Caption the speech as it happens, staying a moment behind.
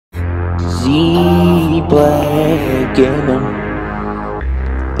crazy black gammon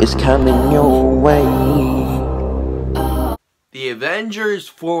is coming your way. The Avengers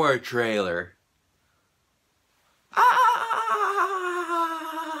 4 trailer.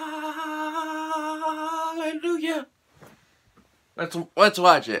 Hallelujah. Let's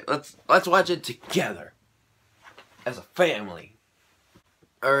watch it. Let's watch it together as a family.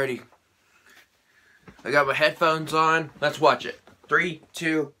 Alrighty. I got my headphones on. Let's watch it. 3,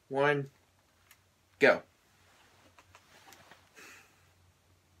 2, 1, go.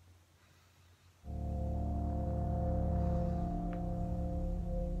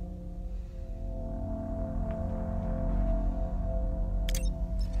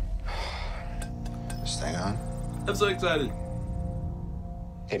 Stay on. I'm so excited.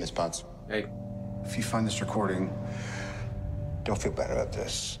 Hey, Miss Potts. Hey. If you find this recording, don't feel bad about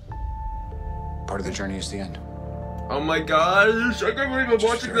this. Part of the journey is the end. Oh my gosh, I can't believe I'm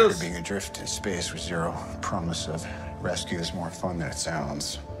watching this. Being adrift in space with zero promise of rescue is more fun than it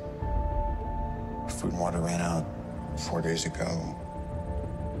sounds. Food and water ran out 4 days ago.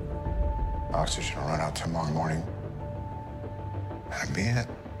 Oxygen will run out tomorrow morning. That'll be it.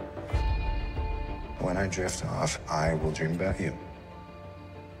 When I drift off, I will dream about you.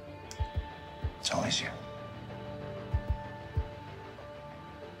 It's always you.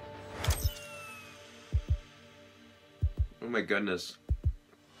 Oh my goodness.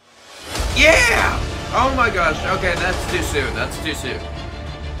 Yeah! Oh my gosh, okay, that's too soon. That's too soon.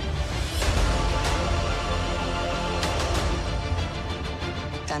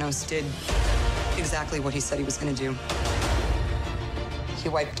 Thanos did exactly what he said he was going to do. He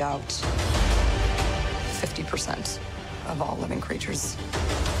wiped out 50% of all living creatures.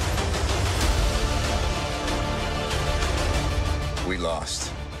 We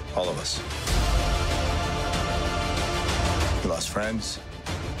lost, all of us. We lost friends,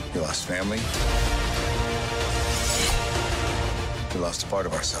 we lost family, we lost a part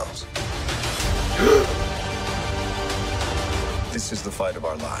of ourselves. This is the fight of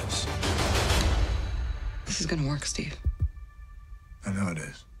our lives. This is going to work, Steve. I know it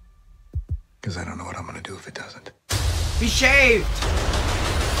is. Because I don't know what I'm going to do if it doesn't. He shaved!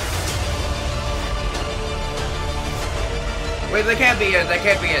 Wait, that can't be it, that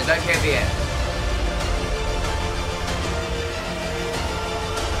can't be it, that can't be it.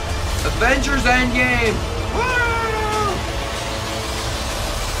 Avengers Endgame! Woo!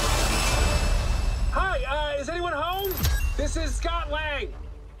 Hi, is anyone home? This is Scott Lang.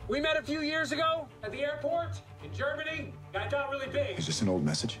 We met a few years ago at the airport in Germany. I got really big. Is this an old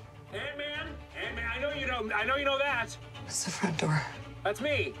message? Ant-Man, I know you know that. It's the front door. That's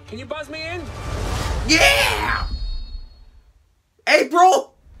me. Can you buzz me in? Yeah!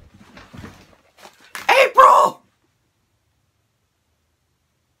 April! April!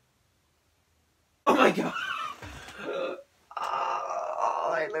 Oh my god. Oh,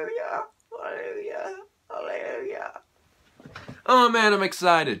 hallelujah. Hallelujah. Hallelujah. Oh man, I'm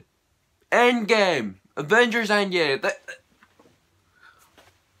excited. Endgame. Avengers Endgame.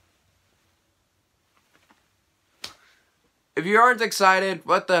 If you aren't excited,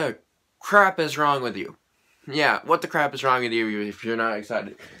 what the crap is wrong with you? Yeah, what the crap is wrong with you if you're not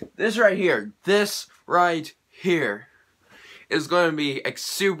excited? This right here is going to be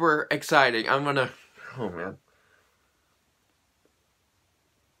super exciting. Oh man.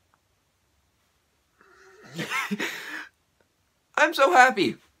 I'm so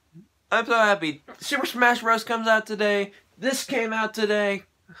happy. I'm so happy. Super Smash Bros. Comes out today. This came out today.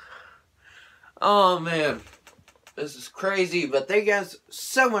 Oh man. This is crazy, but thank you guys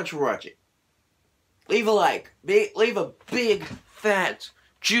so much for watching. Leave a like. Leave a big, fat,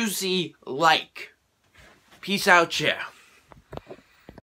 juicy like. Peace out, yeah.